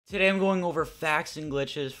Today I'm going over facts and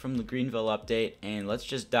glitches from the Greenville update, and let's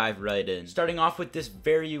just dive right in. Starting off with this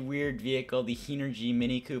very weird vehicle, the Henergy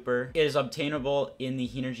Mini Cooper. It is obtainable in the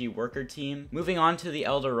Henergy Worker team. Moving on to the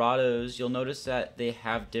Eldorados, you'll notice that they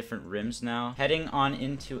have different rims now. Heading on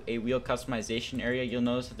into a wheel customization area, you'll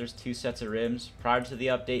notice that there's two sets of rims. Prior to the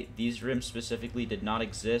update, these rims specifically did not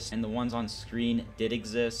exist, and the ones on screen did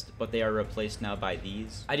exist, but they are replaced now by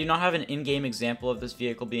these. I do not have an in-game example of this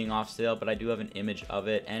vehicle being off sale, but I do have an image of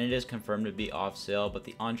it, and it is confirmed to be off sale. But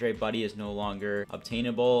the Andre Buddy is no longer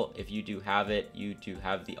obtainable. If you do have it, you do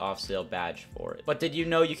have the off sale badge for it. But did you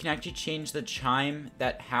know you can actually change the chime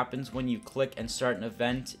that happens when you click and start an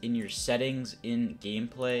event in your settings in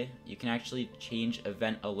gameplay? You can actually change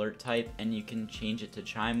event alert type, and you can change it to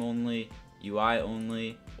chime only, UI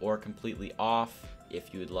only, or completely off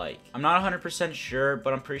if you would like. I'm not 100% sure,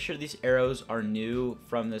 but I'm pretty sure these arrows are new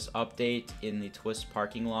from this update in the Twist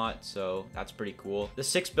parking lot, so that's pretty cool. The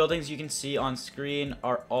 6 buildings you can see on screen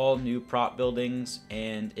are all new prop buildings,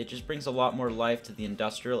 and it just brings a lot more life to the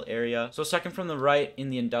industrial area. So second from the right, in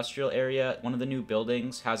the industrial area, one of the new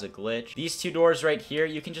buildings has a glitch. These 2 doors right here,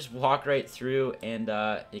 you can just walk right through and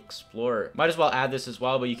explore. Might as well add this as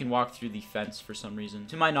well, but you can walk through the fence for some reason.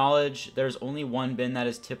 To my knowledge, there's only one bin that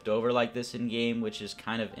is tipped over like this in game, which is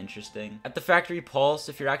kind of interesting. At the Factory Pulse,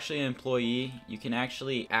 if you're actually an employee, you can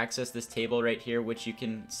actually access this table right here, which you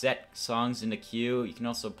can set songs into queue. You can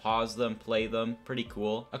also pause them, play them. Pretty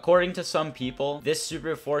cool. According to some people, this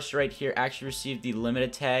Super Force right here actually received the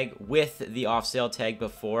limited tag with the off sale tag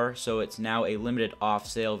before, so it's now a limited off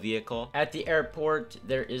sale vehicle. At the airport,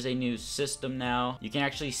 there is a new system now. You can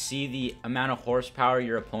actually see the amount of horsepower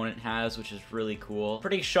your opponent has, which is really cool.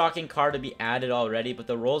 Pretty shocking car to be added already, but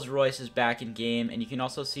the Rolls Royce is back in game, and you can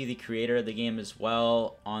also see the creator of the game as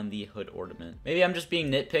well on the hood ornament. Maybe I'm just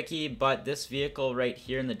being nitpicky, but this vehicle right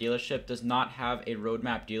here in the dealership does not have a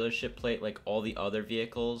roadmap dealership plate like all the other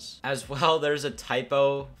vehicles. As well, there's a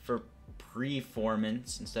typo for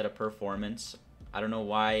performance instead of performance. I don't know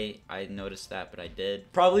why I noticed that, but I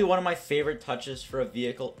did. Probably one of my favorite touches for a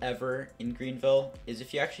vehicle ever in Greenville is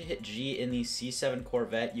if you actually hit G in the C7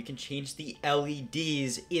 Corvette, you can change the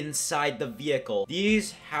LEDs inside the vehicle.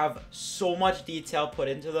 These have so much detail put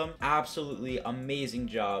into them. Absolutely amazing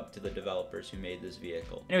job to the developers who made this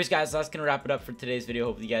vehicle. Anyways, guys, that's gonna wrap it up for today's video.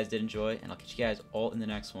 Hopefully you guys did enjoy, and I'll catch you guys all in the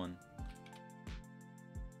next one.